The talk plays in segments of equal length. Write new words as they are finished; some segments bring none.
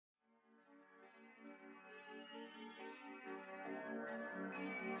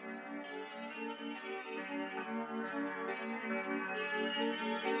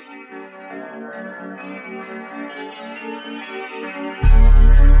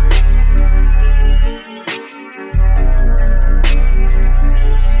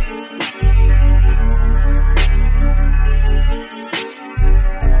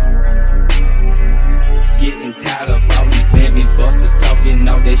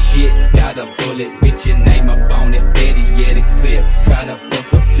shit. Got a bullet with your name up on it, better yet a clip. Try to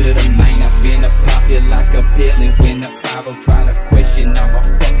book up to the main, I'm finna pop it like a pill. And when the 5 try to question, I'ma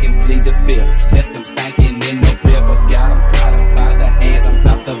fucking bleed the fifth.